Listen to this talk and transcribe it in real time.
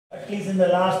least in the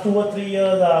last 2 or 3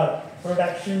 years, our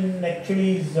production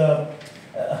actually is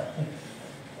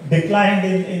declined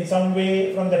in some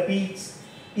way from the peaks.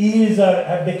 Yields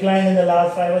have declined in the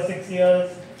last 5 or 6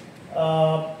 years.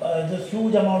 There's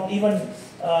huge amount, even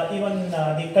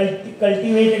the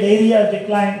cultivated area has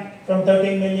declined from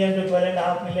 13 million to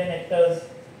 12.5 million hectares.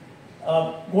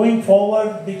 Going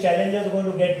forward, the challenges are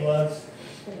going to get worse.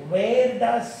 Where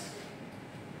does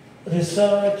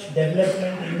research,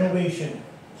 development, innovation,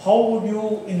 how would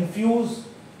you infuse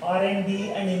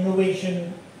R&D and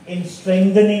innovation in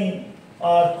strengthening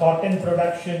our cotton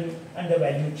production and the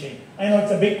value chain? I know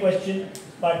it's a big question,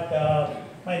 but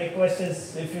my request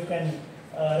is if you can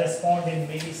respond in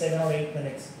maybe 7 or 8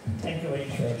 minutes. Thank you very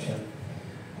much. Sure.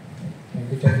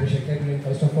 Thank you, Chandrasekhar.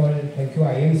 First of all, thank you,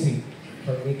 IMC,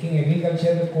 for making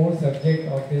agriculture the core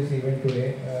subject of this event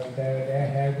today. There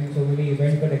have been so many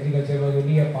events, but agriculture was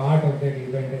only a part of that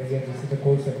event, and yet this is the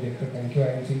core subject. So thank you,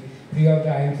 IMC. 3 of the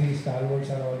IMC stalwarts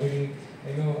are already,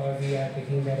 we are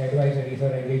taking their advisory, so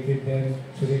I engaged with them.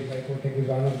 Suresh Vaikotek is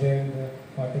one of them,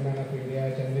 Cotton of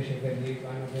India, Chandrasekhar ji is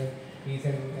one of them. He is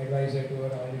an advisor to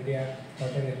our All India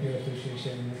Cotton FPO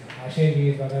Association. Ashay ji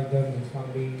is one of them, his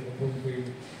family, Broomfield,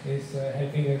 is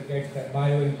helping us get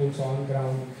bio inputs on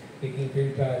ground, taking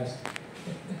field trials.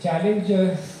 The challenge,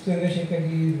 Chandrasekhar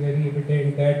ji, is very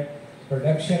evident that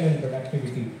production and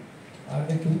productivity are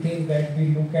the two things that we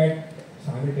look at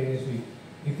simultaneously.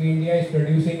 If India is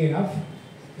producing enough,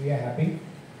 we are happy,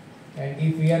 and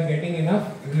if we are getting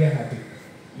enough, we are happy.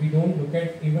 We don't look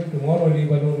at even tomorrow,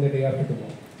 leave alone the day after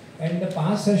tomorrow. And the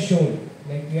past has shown,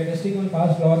 like we are resting on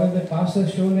past laurels, the past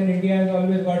has shown that India has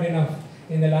always got enough.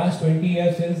 In the last 20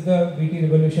 years since the BT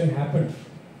revolution happened,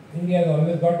 India has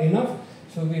always got enough,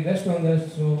 so we rest on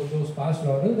those past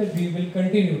laurels that we will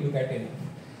continue to get enough.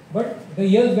 But the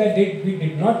years where we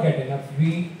did not get enough,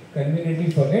 we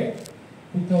conveniently forget.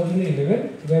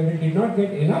 2011, where we did not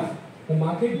get enough, the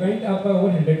market went up by over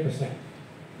 100%.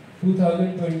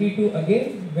 2022,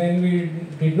 again, when we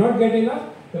did not get enough,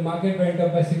 the market went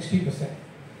up by 60%.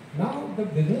 Now the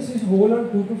business is whole on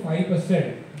 2 to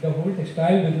 5%. The whole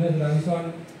textile business runs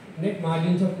on net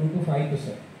margins of 2 to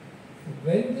 5%.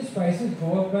 When these prices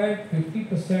go up by 50%,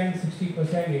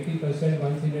 60%, 80%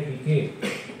 once in a decade,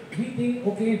 we think,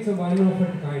 okay, it's a one of a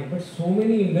kind. But so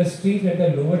many industries at the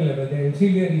lower level, the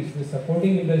ancillaries, the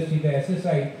supporting industry, the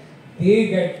SSI, they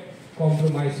get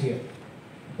compromised here.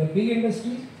 The big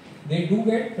industries, they do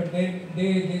get, but then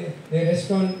they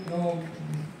rest on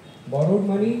borrowed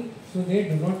money, so they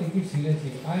do not take it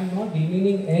seriously. I am not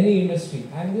demeaning any industry.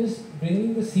 I am just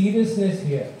bringing the seriousness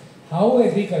here. How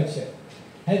agriculture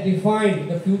has defined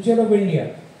the future of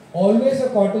India. Always a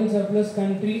cotton surplus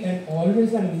country and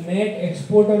always a net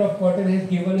exporter of cotton has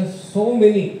given us so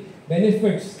many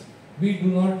benefits. We do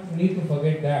not need to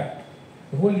forget that.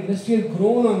 The whole industry has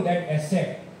grown on that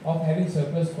asset of having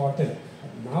surplus cotton.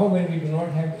 Now when we do not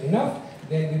have enough,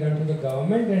 then we run to the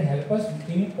government and help us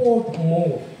import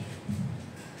more.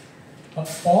 A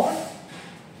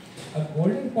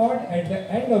golden pot at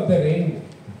the end of the rainbow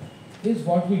is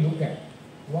what we look at.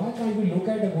 Why can't we look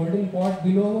at a golden pot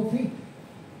below our feet?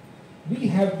 We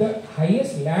have the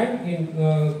highest land in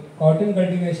cotton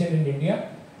cultivation in India,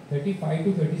 35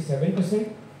 to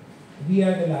 37%. We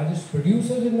are the largest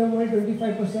producers in the world,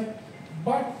 25%.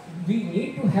 But we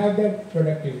need to have that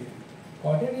productivity.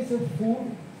 Cotton is a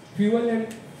food, fuel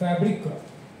and fabric crop.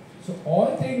 So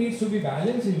all three needs to be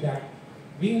balanced in that.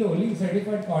 Being the only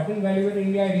certified cotton valuer in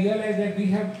India, I realized that we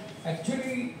have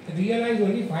actually realized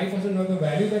only 5% of the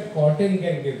value that cotton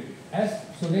can give. As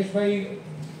Suresh Bhai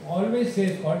always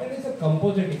says, cotton is a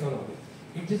composite economy.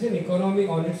 It is an economy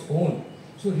on its own.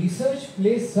 So research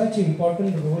plays such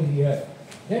important role here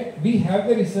that we have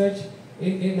the research.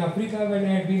 In Africa, when I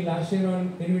had been last year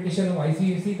on invitation of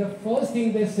ICAC, the first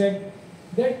thing they said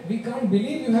that we can't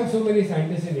believe you have so many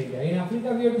scientists in India. In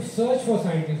Africa, we have to search for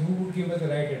scientists who would give us the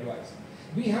right advice.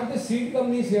 We have the seed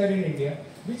companies here in India,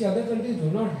 which other countries do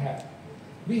not have.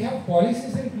 We have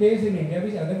policies in place in India,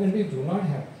 which other countries do not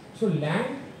have. So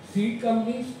land, seed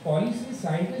companies, policies,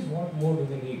 scientists, what more do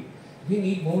we need? We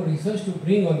need more research to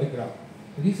bring on the ground.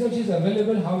 Research is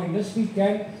available, how industry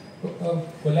can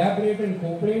collaborate and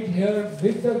cooperate here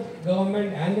with the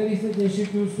government and the research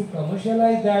institutes to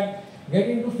commercialize that, get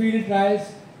into field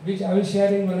trials, which I will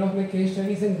share in one of my case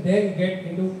studies, and then get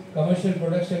into commercial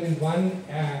production is one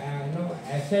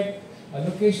asset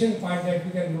allocation part that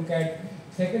we can look at.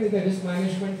 Second is the risk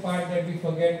management part that we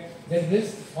forget. The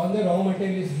risk on the raw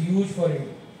material is huge for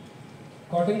India.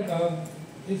 Cotton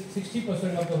is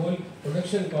 60% of the whole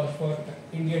production cost for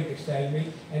Indian textile mill,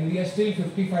 and we are still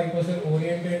 55%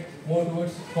 oriented more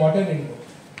towards cotton input.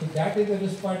 So that is the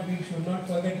risk part we should not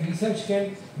forget. Research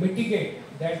can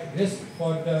mitigate that risk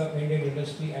for the Indian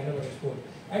industry and our export.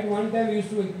 At one time we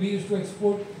used to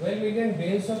export 12 million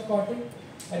bales of cotton,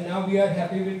 and now we are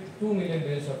happy with 2 million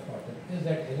bales of cotton. Is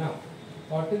that enough?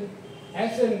 Cotton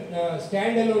as a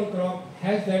standalone crop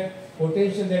has that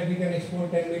potential that we can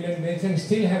export 10 million bales and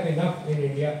still have enough in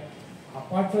India.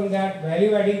 Apart from that,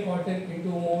 value-adding cotton into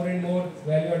more and more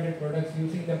value-added products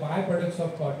using the byproducts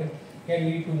of cotton can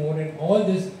lead to more, and all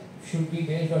this should be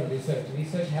based on research.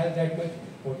 Research has that much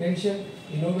potential.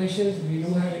 Innovations, we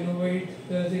do have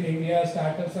innovators in India,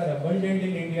 startups are abundant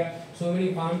in India, so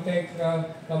many farm tech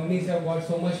companies have got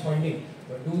so much funding.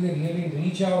 But do they really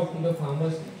reach out to the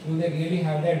farmers? Do they really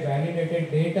have that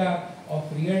validated data of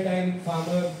real-time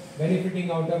farmer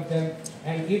benefiting out of them?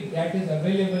 And if that is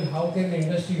available, how can the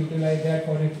industry utilize that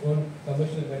for its own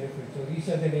commercial benefit? So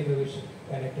research and innovation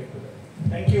connected to that.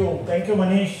 Thank you,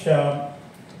 Manish.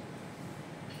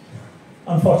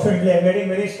 Unfortunately, I'm getting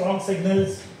very strong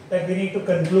signals that we need to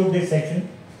conclude this section.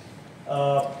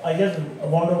 I just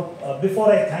want to,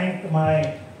 before I thank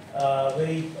my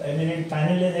very eminent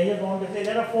panelists, I just want to say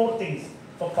there are 4 things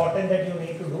for cotton that you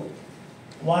need to do.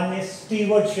 One is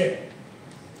stewardship.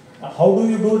 How do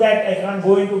you do that? I can't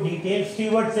go into detail.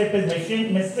 Stewardship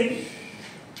is missing.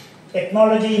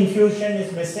 Technology infusion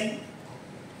is missing.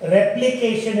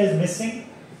 Replication is missing.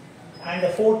 And the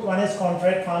 4th one is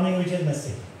contract farming, which is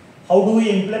missing. How do we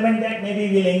implement that?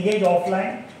 Maybe we'll engage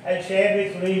offline. I'll share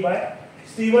with Suraj.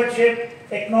 Stewardship,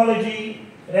 technology,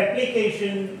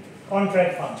 replication,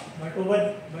 contract farming.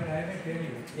 But I may tell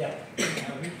you, yeah,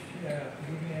 which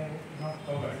you may have not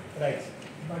covered. Right.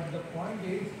 But the point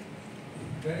is,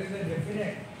 there is a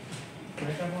definite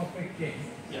metamorphic change.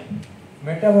 Yeah.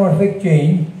 Metamorphic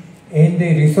change in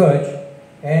the research,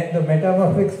 and the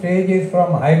metamorphic stage is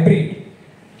from hybrid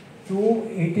to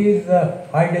it is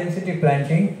high density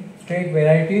planting, straight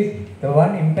varieties, the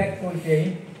one impactful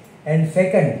change, and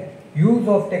second, use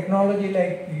of technology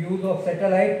like use of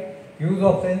satellite, use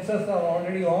of sensors are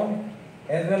already on,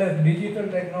 as well as digital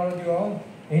technology on,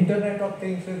 Internet of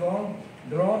Things is on,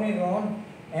 drone is on,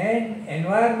 and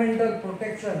environmental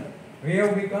protection. We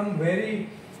have become very,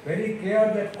 very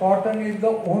clear that cotton is the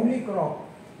only crop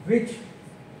which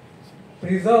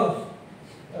preserves,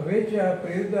 preserves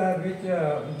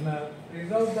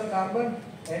the carbon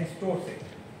and stores it.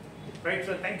 Right,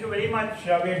 so thank you very much.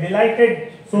 We are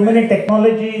delighted. So many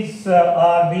technologies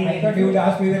are being. I thought you would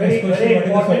ask me the next question,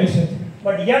 what is the solution?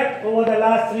 But yet, over the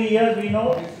last 3 years, we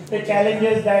know the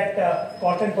challenges that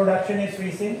cotton production is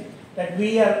facing. That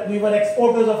we were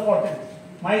exporters of cotton.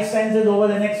 My sense is over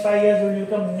the next 5 years, we will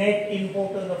become net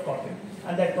importers of cotton,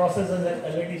 and that process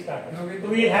has already started. So we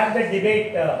will have that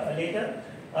debate later.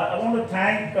 I want to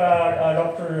thank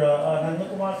Dr.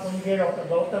 Nandakumar Sunke, Dr.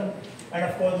 Gautam, and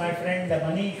of course my friend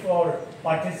Manish for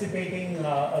participating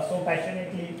so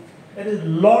passionately. There is a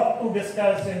lot to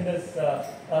discuss in this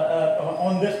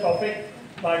on this topic,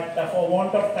 but for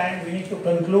want of time, we need to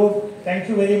conclude. Thank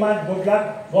you very much. Good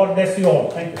luck. God bless you all.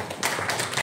 Thank you.